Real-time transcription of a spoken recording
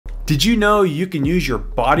Did you know you can use your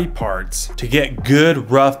body parts to get good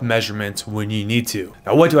rough measurements when you need to?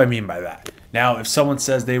 Now, what do I mean by that? Now, if someone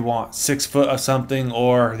says they want 6 foot of something,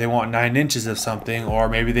 or they want 9 inches of something, or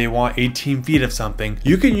maybe they want 18 feet of something,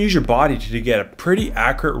 you can use your body to get a pretty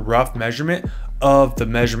accurate rough measurement of the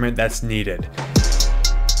measurement that's needed.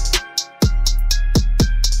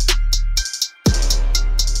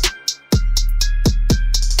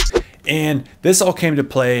 And this all came to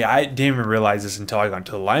play. I didn't even realize this until I got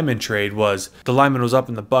into the lineman trade. Was the lineman was up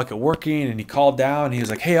in the bucket working, and he called down and he was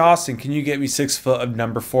like, "Hey Austin, can you get me 6 foot of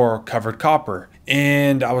number 4 covered copper?"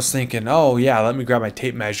 And I was thinking, oh yeah, let me grab my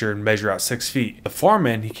tape measure and measure out 6 feet. The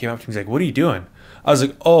foreman, he came up to me, he's like, "What are you doing?" I was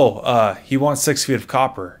like, "Oh, he wants 6 feet of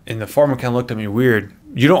copper." And the foreman kind of looked at me weird.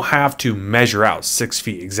 "You don't have to measure out 6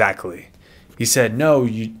 feet exactly." He said, "No,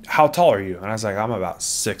 how tall are you?" And I was like, "I'm about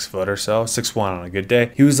 6 foot or so, 6'1" on a good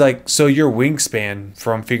day." He was like, "So your wingspan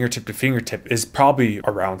from fingertip to fingertip is probably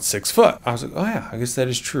around 6 foot." I was like, "Oh yeah, I guess that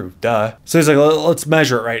is true, duh." So he's like, "Let's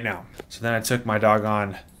measure it right now." So then I took my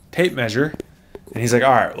doggone tape measure, and he's like,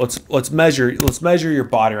 "All right, let's measure your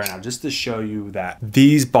body right now, just to show you that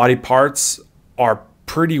these body parts are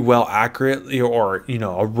pretty well accurately, or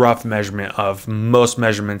a rough measurement of most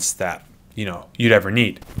measurements that you'd ever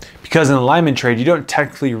need." Because in the lineman trade, you don't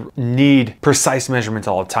technically need precise measurements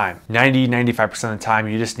all the time. 95% of the time,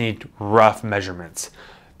 you just need rough measurements.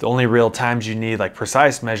 The only real times you need like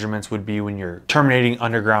precise measurements would be when you're terminating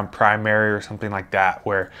underground primary or something like that,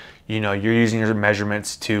 where you're using your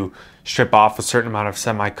measurements to strip off a certain amount of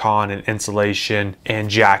semicon and insulation and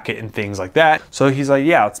jacket and things like that. So he's like,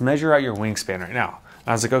 "Yeah, let's measure out your wingspan right now." And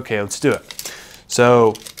I was like, "Okay, let's do it."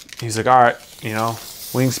 So he's like, "All right,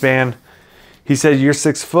 wingspan." He said, "You're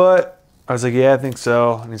 6 foot?" I was like, "Yeah, I think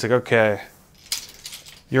so." And he's like, "Okay,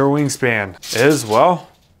 your wingspan is, well,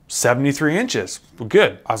 73 inches. Well,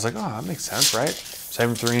 good." I was like, "Oh, that makes sense, right?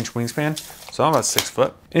 73-inch wingspan. So I'm about 6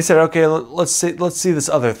 foot." And he said, "Okay, let's see this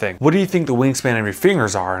other thing. What do you think the wingspan of your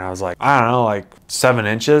fingers are?" And I was like, "I don't know, like 7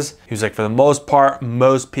 inches." He was like, "For the most part,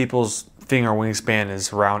 most people's finger wingspan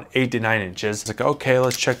is around 8 to 9 inches. I was like, "Okay,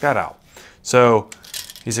 let's check that out." So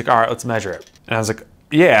he's like, "All right, let's measure it." And I was like,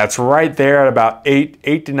 "Yeah, it's right there at about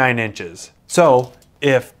 8 to 9 inches. So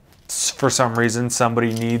if for some reason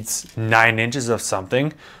somebody needs 9 inches of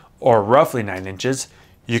something, or roughly 9 inches,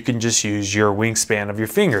 you can just use your wingspan of your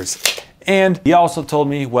fingers." And he also told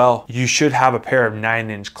me, well, you should have a pair of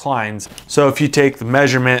 9-inch clines. So if you take the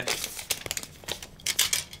measurement,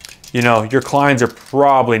 your clines are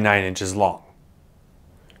probably 9 inches long.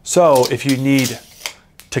 So if you need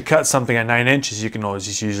to cut something at 9 inches, you can always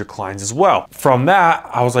just use your clines as well. From that,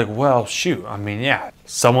 I was like, well, shoot. I mean, yeah,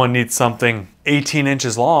 someone needs something 18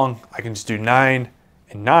 inches long, I can just do 9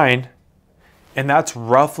 and 9, and that's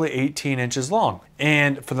roughly 18 inches long.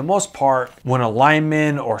 And for the most part, when a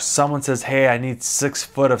lineman or someone says, "Hey, I need 6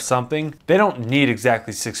 foot of something," they don't need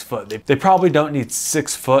exactly 6 foot. They probably don't need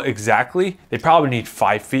 6 foot exactly. They probably need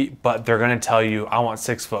 5 feet, but they're gonna tell you, "I want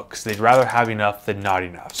 6 foot," because they'd rather have enough than not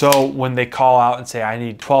enough. So when they call out and say, "I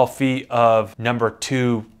need 12 feet of number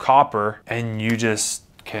 2 copper," and you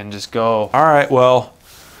can go, "All right, well,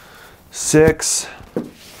 6,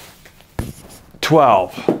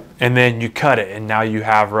 12. And then you cut it, and now you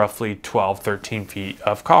have roughly 12, 13 feet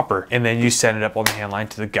of copper. And then you send it up on the hand line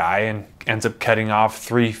to the guy, and ends up cutting off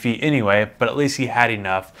 3 feet anyway, but at least he had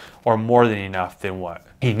enough, or more than enough than what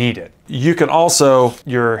he needed. You can also,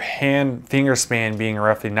 your finger span being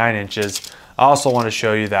roughly 9 inches, I also want to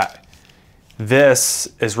show you that this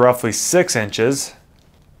is roughly 6 inches,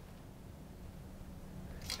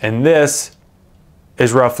 and this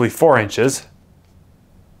is roughly 4 inches.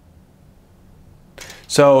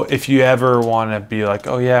 So if you ever want to be like,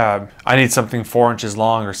 "Oh yeah, I need something 4 inches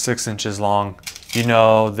long or 6 inches long,"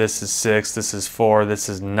 this is 6, this is 4, this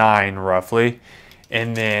is 9 roughly.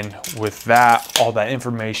 And then with that, all that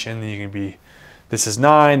information, then you can be, this is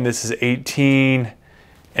 9, this is 18.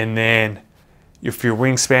 And then if your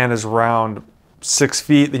wingspan is around 6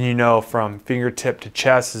 feet, then from fingertip to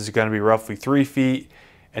chest is going to be roughly 3 feet.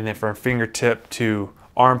 And then from fingertip to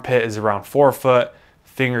armpit is around 4 foot.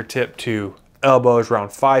 Fingertip to elbow is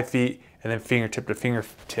around 5 feet, and then fingertip to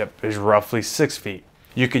fingertip is roughly 6 feet.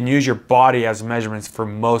 You can use your body as measurements for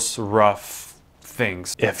most rough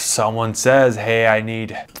things. If someone says, "Hey, I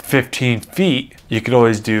need 15 feet," you could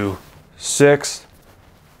always do 6,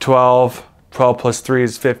 12, 12 plus 3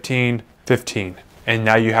 is 15, 15. And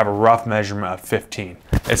now you have a rough measurement of 15.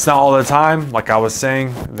 It's not all the time, like I was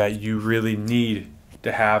saying, that you really need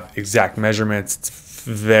to have exact measurements. It's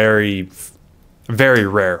very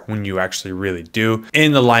rare when you actually really do.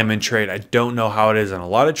 In the lineman trade, I don't know how it is in a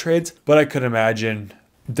lot of trades, but I could imagine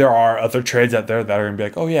there are other trades out there that are gonna be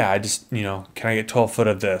like, oh yeah, I just, can I get 12 foot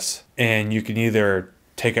of this? And you can either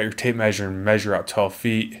take out your tape measure and measure out 12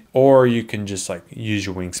 feet, or you can just like use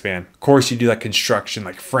your wingspan. Of course, you do like construction,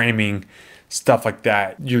 like framing, stuff like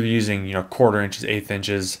that. You're using, 1/4 inches, 1/8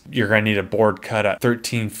 inches. You're gonna need a board cut at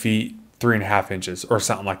 13 feet, 3.5 inches or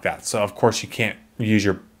something like that. So of course you can't use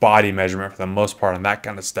your body measurement for the most part on that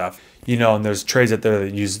kind of stuff. And there's trades out there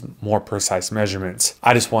that use more precise measurements.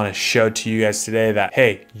 I just want to show to you guys today that,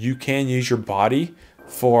 hey, you can use your body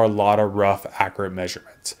for a lot of rough, accurate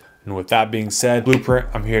measurements. And with that being said, Blueprint,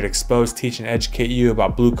 I'm here to expose, teach, and educate you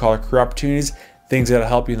about blue collar career opportunities, things that'll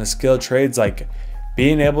help you in the skilled trades, like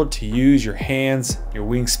being able to use your hands, your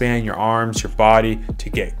wingspan, your arms, your body to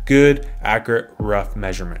get good, accurate, rough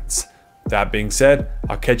measurements. That being said,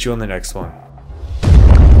 I'll catch you on the next one.